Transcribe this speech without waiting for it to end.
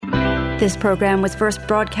This program was first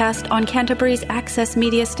broadcast on Canterbury's access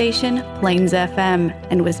media station, Plains FM,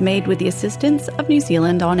 and was made with the assistance of New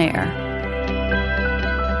Zealand On Air.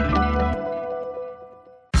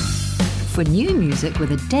 For new music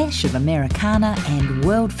with a dash of Americana and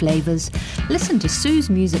world flavours, listen to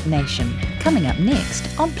Sioux's Music Nation, coming up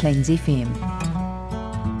next on Plains FM.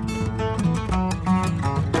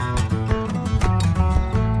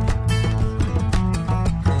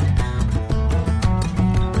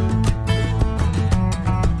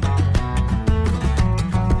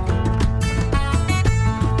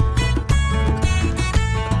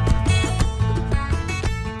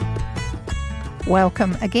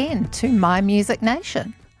 Welcome again to My Music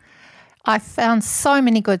Nation. I found so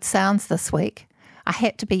many good sounds this week. I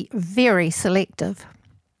had to be very selective.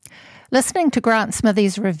 Listening to Grant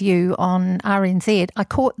Smithy's review on RNZ, I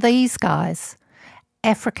caught these guys,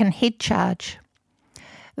 African Head Charge.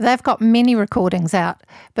 They've got many recordings out,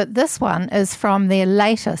 but this one is from their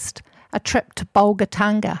latest, A Trip to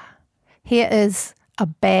Bolgatanga. Here is A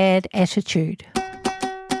Bad Attitude.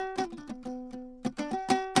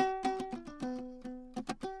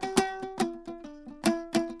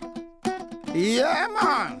 Yeah,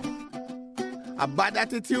 man. A bad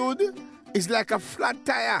attitude is like a flat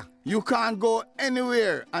tire. You can't go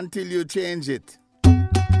anywhere until you change it.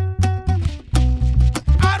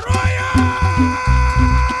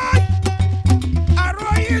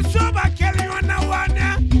 Arroyo soba kelly wana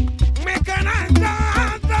wana. Mekana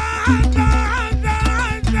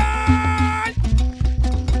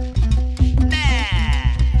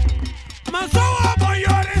Masowa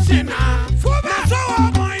boyore sena.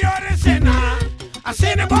 Masowa boyore sena. I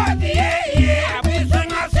seen the body, yeah, yeah. I be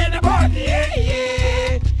sing, I seen the body, yeah,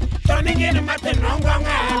 yeah. Turning in the matinonga,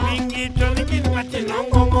 bingi, turning in the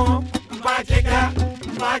matinongo. Magica,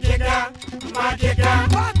 magica, magica.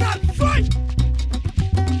 What that's right.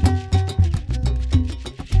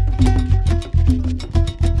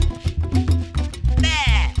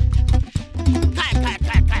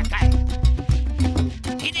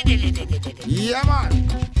 Yeah, man.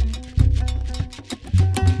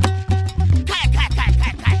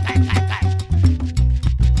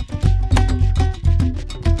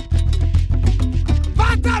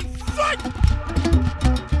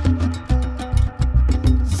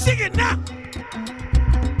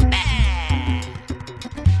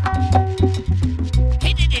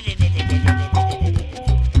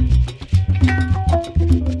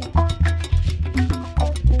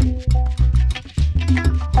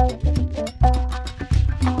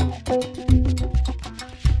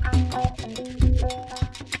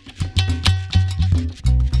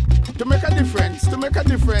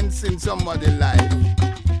 In somebody's life,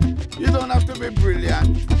 you don't have to be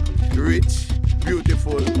brilliant, rich,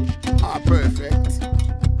 beautiful, or perfect.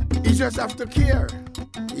 You just have to care.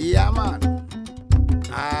 Yeah, man.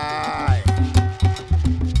 Aye.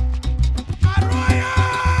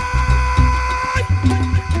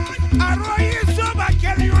 Arroyo soba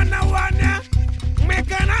kelly wana wana.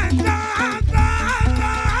 Mekana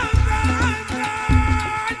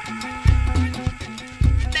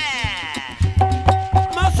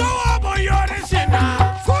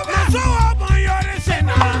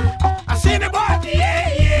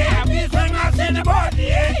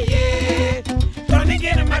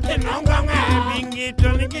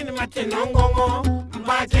Matinongo,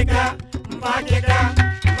 magica, magica,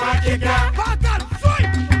 magica. What that's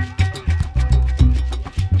right.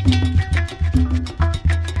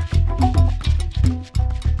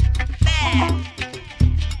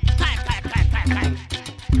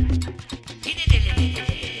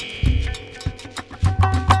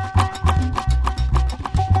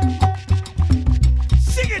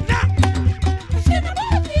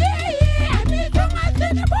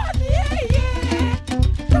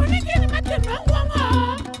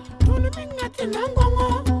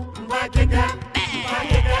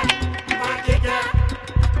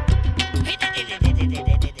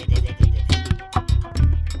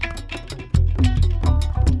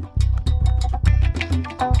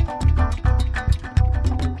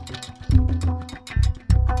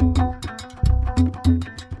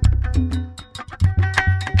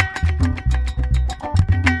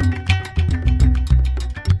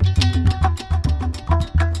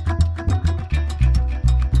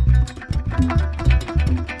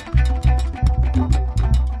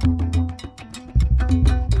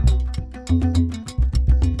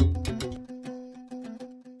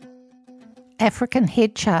 African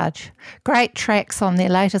Head Charge. Great tracks on their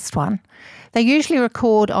latest one. They usually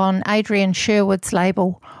record on Adrian Sherwood's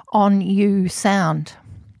label On You Sound.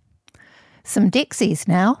 Some DEXYS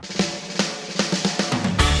now.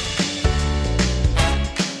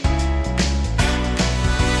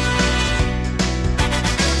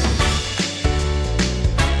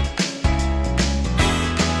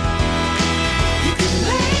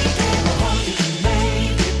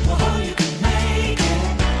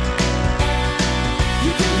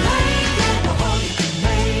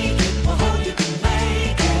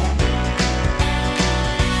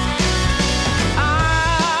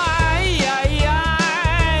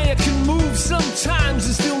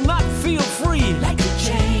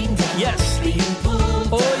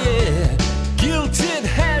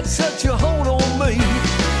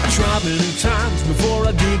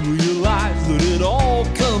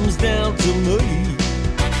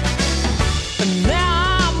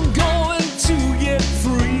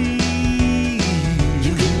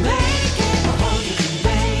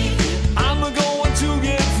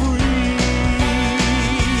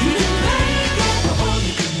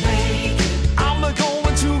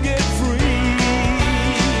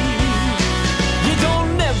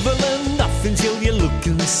 look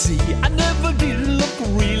and see. I never did look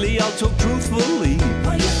really, I'll talk truthfully.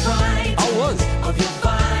 Were you frightened I was of your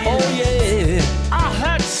violence? Oh yeah, I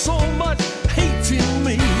had so much hate in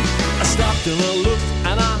me. I stopped and I looked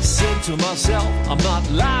and I said to myself, I'm not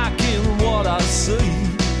liking what I see.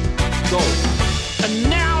 So, and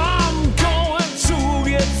now I'm going to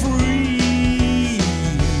get free.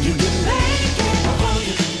 You can make it, oh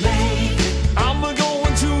you can make it. I'm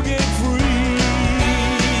going to get free.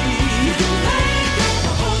 You can make it,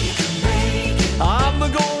 oh you can make it. I'm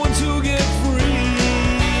going to get free.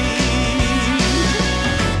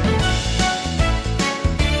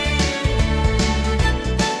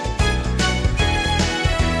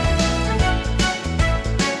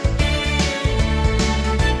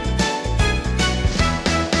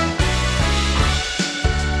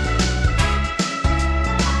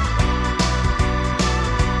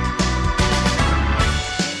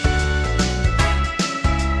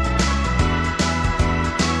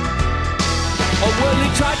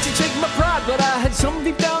 Tried to take my pride, but I had some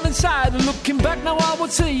deep down inside. And looking back now, I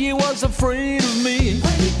would say he was afraid of me.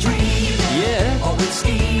 When you're dreaming, Yeah. always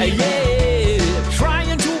scheming. Yeah,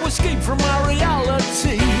 trying to escape from my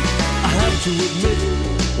reality. I have to admit,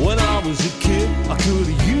 when I was a kid, I could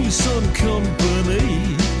have used some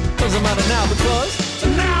company. Doesn't matter now because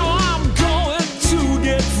now I'm going to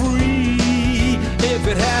get free. If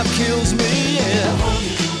it half kills me, yeah, Oh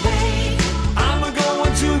you can make it. I'm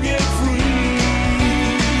going to get free.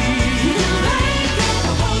 You can make it,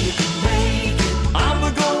 oh you can make it. I'm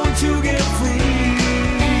going to get free.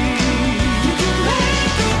 You can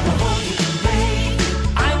make it, oh you can make it.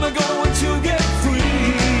 I'm going to get free.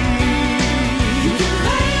 You can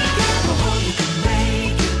make it, oh you can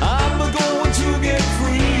make it. I'm going to get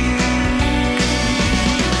free.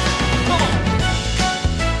 Come on.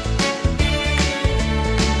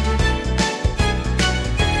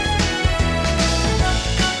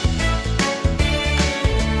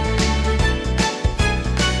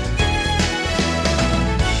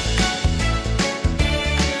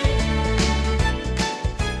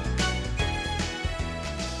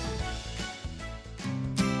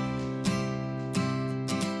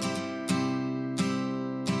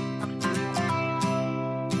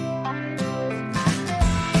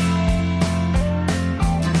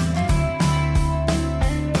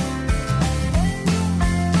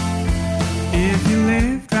 If you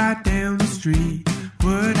lived right down the street,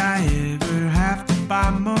 would I ever have to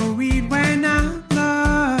buy more weed when I'm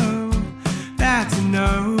low? That's a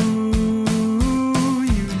no.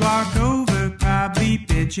 You walk over, probably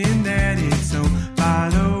bitching that it's so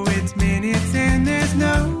follow its minutes and there's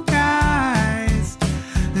no guys.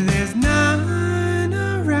 There's none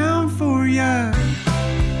around for ya.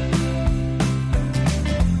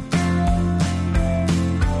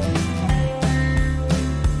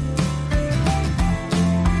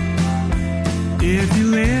 If you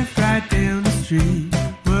lived right down the street,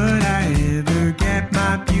 would I ever get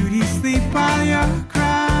my beauty sleep while you're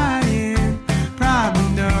crying? Probably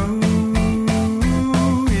no.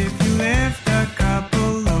 If you lived a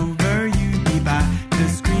couple over, you'd be by the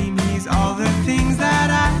screen. He's all the things that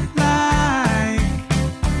I like,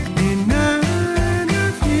 and none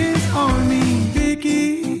of his on me,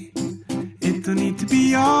 Vicky. It'll need to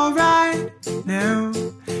be alright now.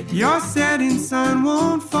 Your setting sun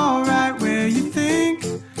won't fall right where you think,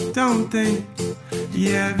 don't think.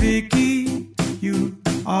 Yeah, Vicky, you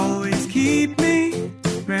always keep me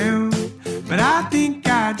round, but I think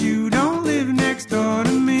God, you don't live next door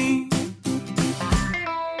to me.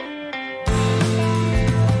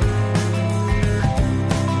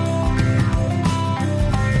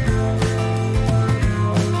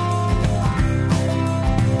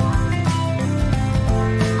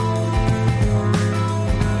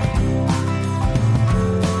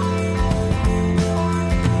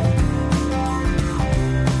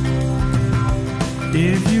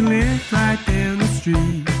 If you lived right down the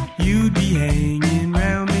street, you'd be hanging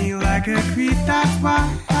round me like a creep. That's why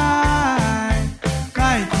I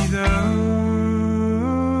like you though.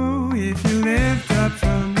 If you lived up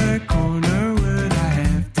from the corner, would I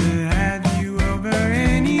have to have you over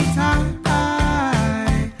anytime?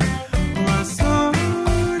 I was sort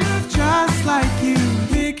of just like you,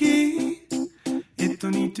 Vicky. It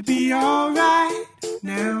don't need to be alright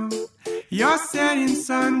now. Your setting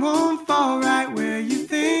sun won't fall right where you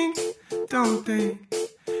think, don't think.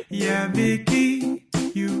 Yeah, Vicky,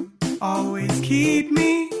 you always keep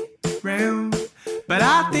me round, but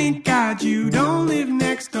I think God, you don't live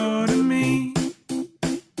next door to me.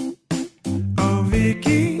 Oh,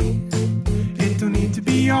 Vicky, it don't need to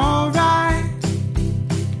be alright.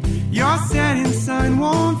 Your setting sun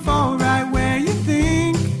won't fall right where you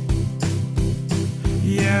think.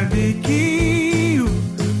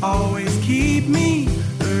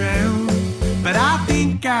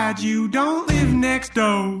 don't live next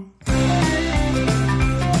door.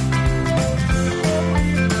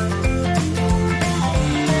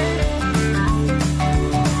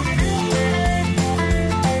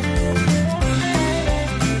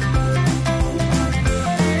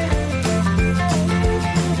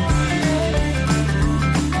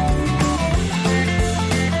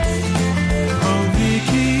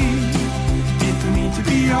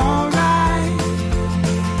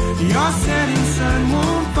 Your setting sun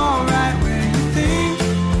won't fall right where you think,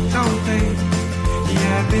 don't think.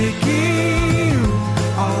 Yeah, Vicky, you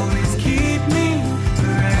always keep me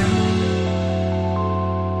around.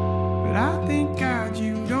 But I think, God,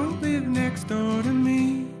 you don't live next door to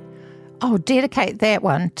me. I'll dedicate that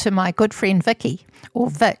one to my good friend Vicky, or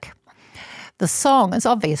Vic. The song is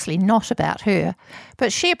obviously not about her,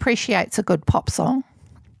 but she appreciates a good pop song.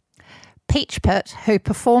 Peach Pit, who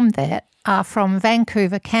performed that, are from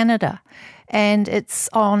Vancouver, Canada, and it's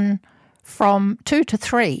on From 2 to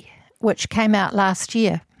 3, which came out last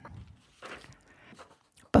year.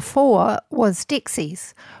 Before was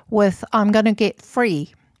DEXYS with I'm Gonna Get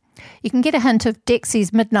Free. You can get a hint of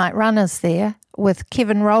DEXYS Midnight Runners there with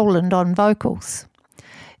Kevin Rowland on vocals.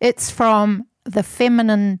 It's from the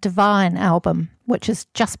Feminine Divine album, which has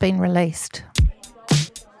just been released.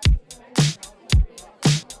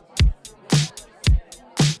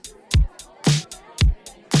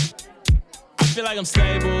 I feel like I'm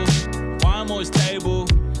stable, why I'm always stable.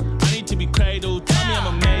 I need to be cradled, tell me I'm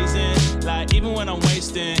amazing. Like even when I'm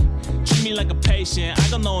wasting, treat me like a patient. I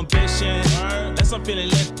got no ambition, unless I'm feeling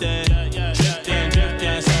lifted.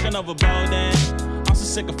 Drifting, sucking overboarding. I'm so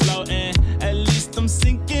sick of floating, at least I'm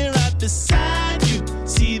sinking right beside you.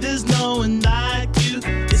 See there's no one like you,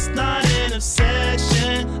 it's not an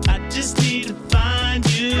obsession. I just need to find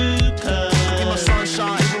you, cause you could be my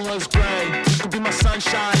sunshine even when it's gray. You could be my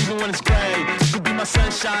sunshine even when it's gray. My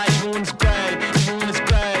sunshine, even when it's gray, even when it's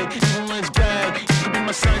gray, even when it's gray. You can be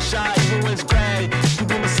my sunshine, even when it's gray. You can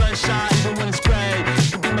be my sunshine, even when it's gray.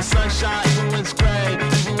 You can be my sunshine, even when it's gray,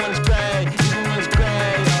 even when it's gray, even when it's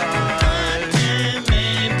gray. I can't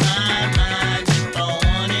make my mind if I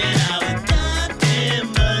want it. I would dive in,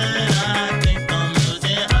 but I think I'm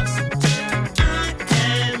losing oxygen. I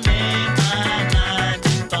can't make my mind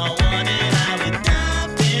if I want it. I would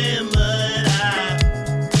dive in, but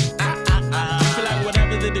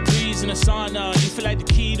the degrees in a sauna, you feel like the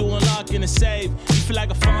key to unlocking a safe. You feel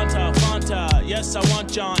like a Fanta. Yes, I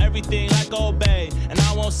want you on everything like Obey, and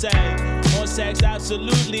I won't say more sex,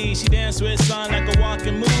 absolutely. She dance with sun like a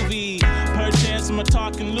walking movie. Perchance I'm a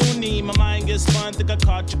talking loony. My mind gets fun, think I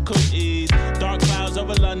caught your cooties. Dark clouds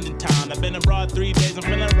over London town. I've been abroad 3 days, I'm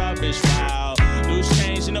feeling rubbish. Wow, loose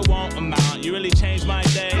change and it won't amount. You really changed my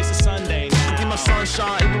day. It's a Sunday now. You could be my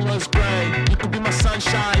sunshine even when it's gray. You could be my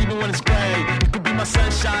sunshine even when it's gray. You could be my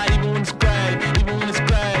sunshine even when it's gray, even when it's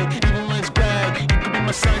gray, even when it's gray. You could be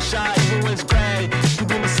my sunshine even when it's gray. You could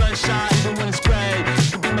be my sunshine even when it's gray. You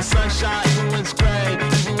could be my sunshine even when it's gray,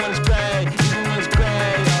 even when it's gray, even when it's gray.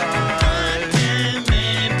 I can't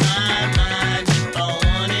make my mind if I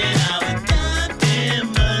want it. I would dive in,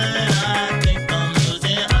 but I think I'm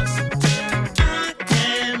losing oxygen. I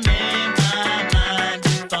can't make my mind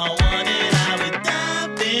if I want it. I would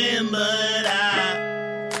dive in, but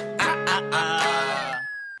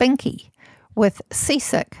BINKI with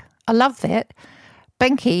Seasick. I love that.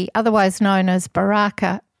 BINKI, otherwise known as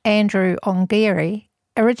Baraka Andrew Ongeri,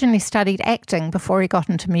 originally studied acting before he got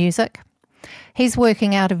into music. He's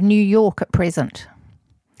working out of New York at present.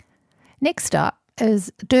 Next up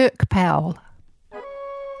is DIRK POWELL.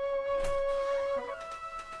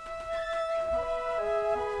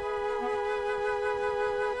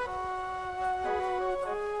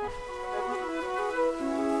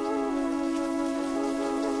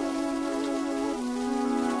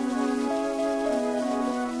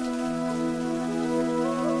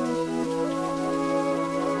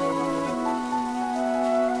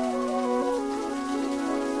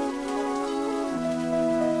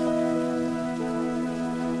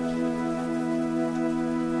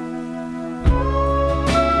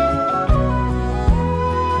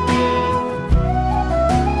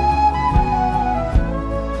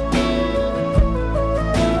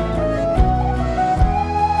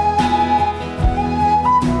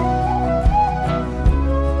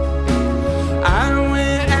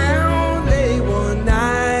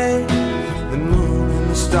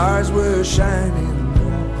 were shining.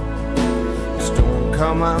 The storm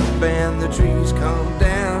come up and the trees come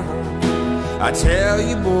down. I tell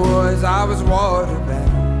you boys, I was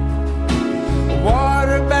waterbound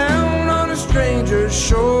on a stranger's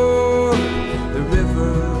shore. The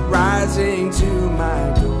river rising to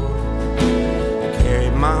my door. I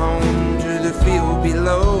carried my home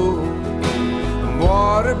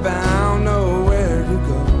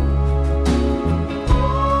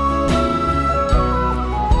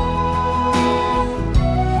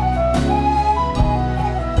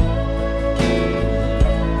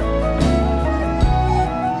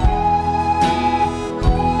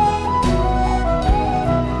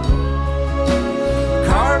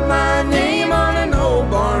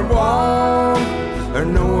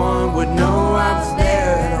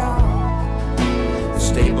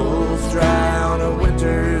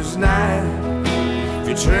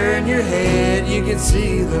you turn your head, you can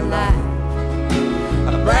see the light.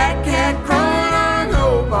 A black cat crawling on an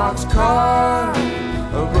old box car,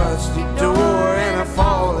 a rusty door and a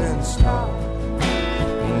falling star.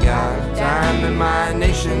 Ain't got a dime in my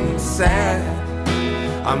nation's sad.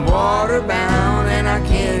 I'm waterbound and I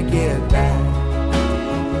can't get back.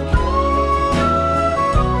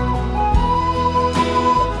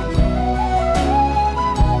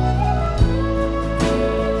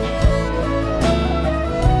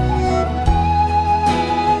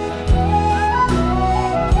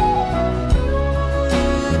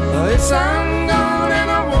 I'm gone and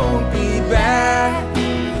I won't be back.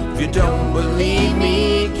 If you don't believe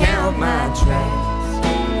me, count my tracks.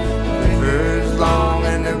 The river's long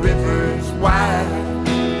and the river's wide.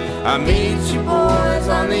 I'll meet you boys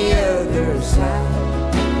on the other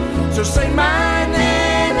side. So say my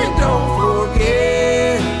name and don't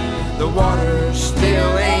forget, the water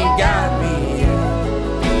still ain't got me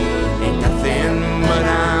yet. Ain't nothing but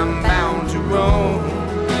I'm bound to roam.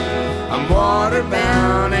 I'm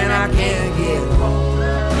waterbound and I can't get home.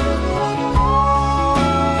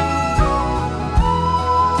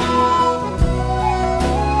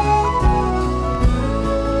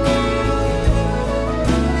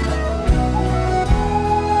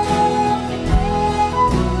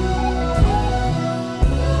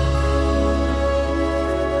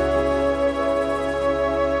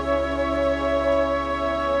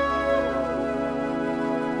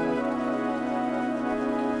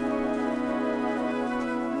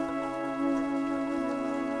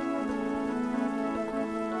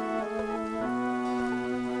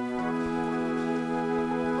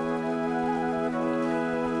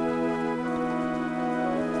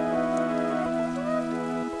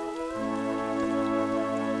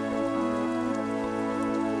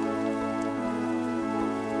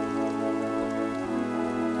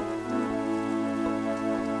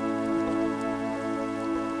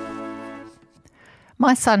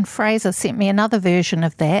 My son Fraser sent me another version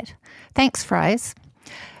of that. Thanks, Fraser.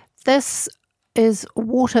 This is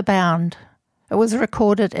Waterbound. It was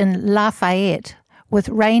recorded in Lafayette with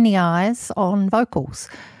Rainy Eyes on vocals.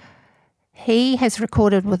 He has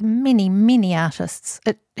recorded with many, many artists.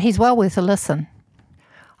 He's well worth a listen.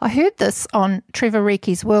 I heard this on Trevor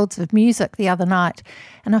Reeke's Worlds of Music the other night,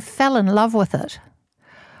 and I fell in love with it.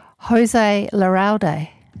 Jose LARRALDE.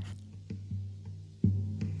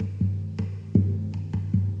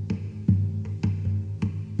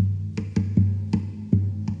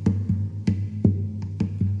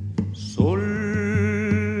 Sol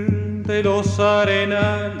de los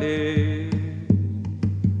arenales,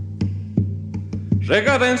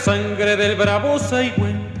 regada en sangre del bravo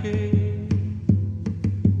saigüenque,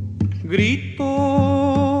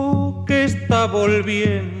 grito que está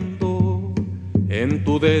volviendo en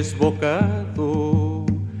tu desbocado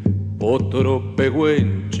otro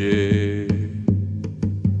pehuenche.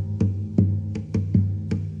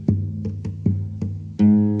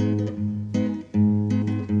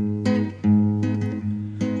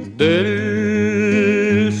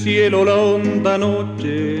 Del cielo la honda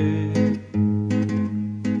noche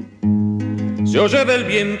se oye del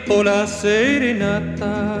viento la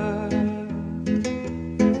serenata,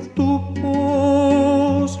 tu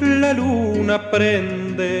voz la luna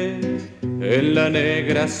prende en la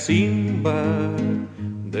negra simba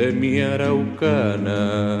de mi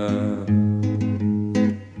araucana.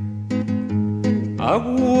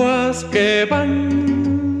 Aguas que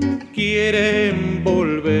van quieren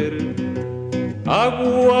volver,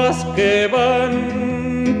 aguas que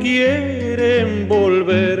van quieren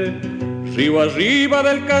volver, río arriba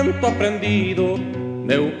del canto aprendido,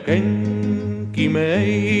 Neuquén,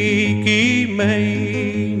 Quimei,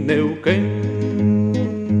 Quimei, Neuquén.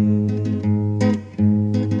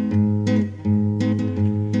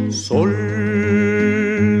 Sol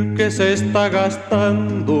que se está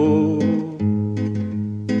gastando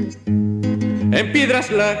en piedras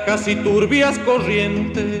lajas y turbias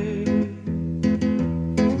corrientes,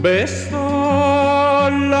 besa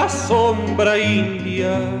la sombra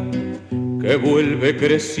india que vuelve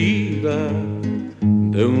crecida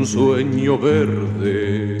de un sueño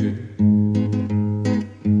verde.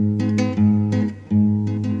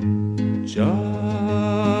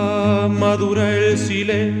 Ya madura el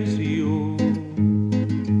silencio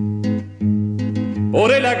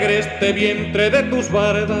por el agreste vientre de tus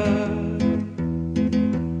bardas,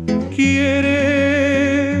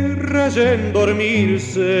 quiere rayen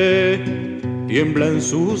dormirse, tiembla en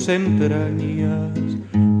sus entrañas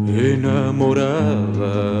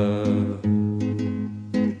enamorada.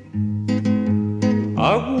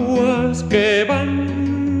 Aguas que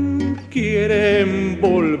van quieren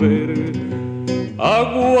volver,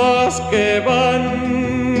 Aguas que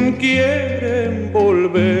van quieren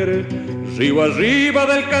volver, río arriba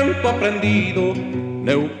del canto aprendido.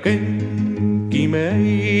 Neuquén,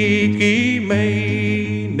 Quimei,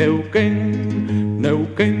 Quimei, Neuquén,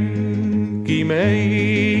 Neuquén,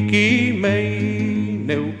 Quimei, Quimei,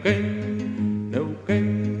 Neuquén,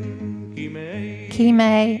 Neuquén, Quimei.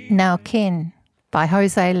 Quimei Neuquén by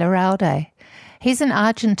Jose LARRALDE. He's an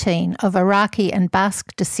Argentine of Iraqi and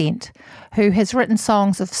Basque descent who has written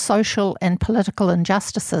songs of social and political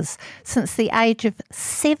injustices since the age of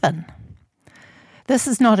 7. This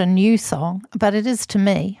is not a new song, but it is to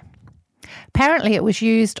me. Apparently it was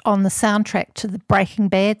used on the soundtrack to the Breaking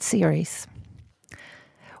Bad series.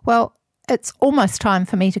 Well, it's almost time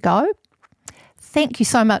for me to go. Thank you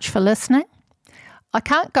so much for listening. I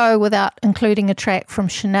can't go without including a track from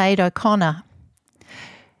Sinead O'Connor.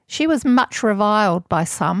 She was much reviled by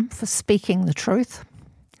some for speaking the truth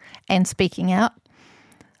and speaking out.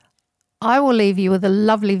 I will leave you with a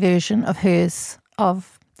lovely version of hers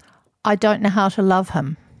of I Don't Know How to Love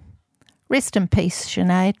Him. Rest in peace,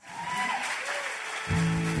 Sinead.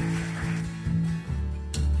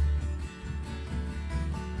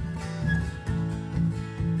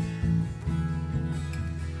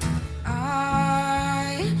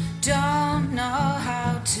 I don't know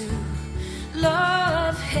how to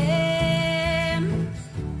love him,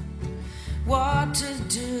 what to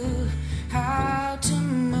do, how to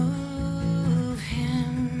move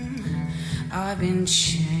him. I've been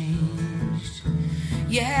changed,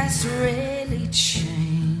 yes, really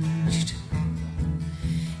changed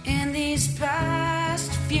in these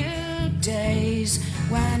past few days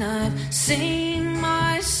when I've seen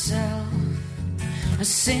myself. I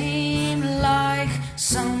seem like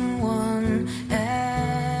someone else,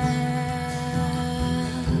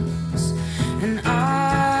 and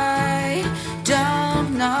I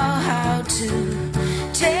don't know how to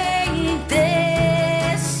take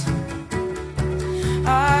this.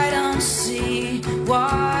 I don't see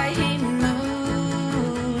why he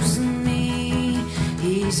moves me.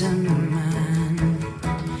 He's a man,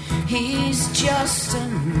 he's just a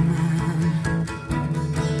man.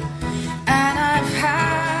 And I've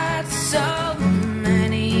had so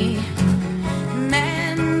many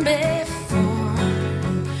men before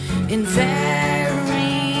in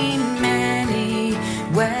very many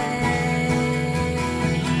ways.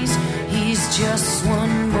 He's just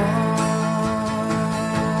one more.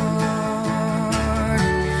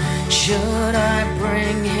 Should I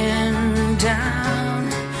bring him down?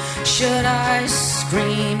 Should I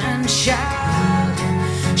scream and shout?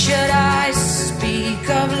 Should I speak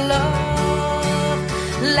of love?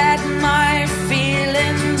 Let my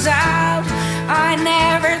feelings out. I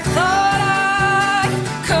never thought I'd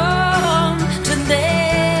come to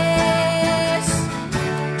this.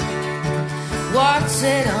 What's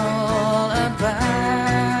it all about?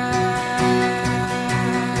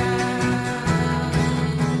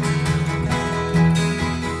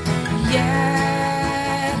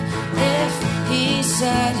 Yeah, if he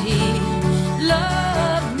said he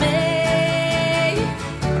loved me,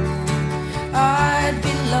 I'd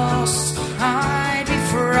be lost, I'd be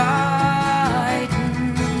frightened.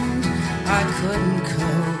 I couldn't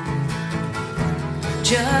cope,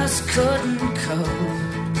 just couldn't cope.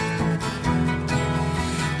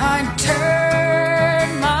 I'd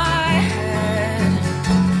turn my head,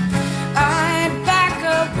 I'd back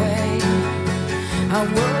away. I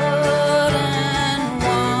wouldn't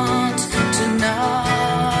want to know.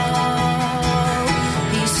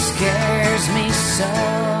 He scares me so.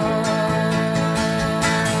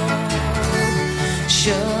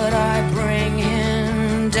 Should I bring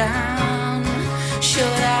him down?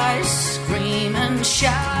 Should I scream and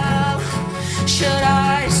shout? Should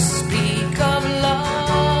I speak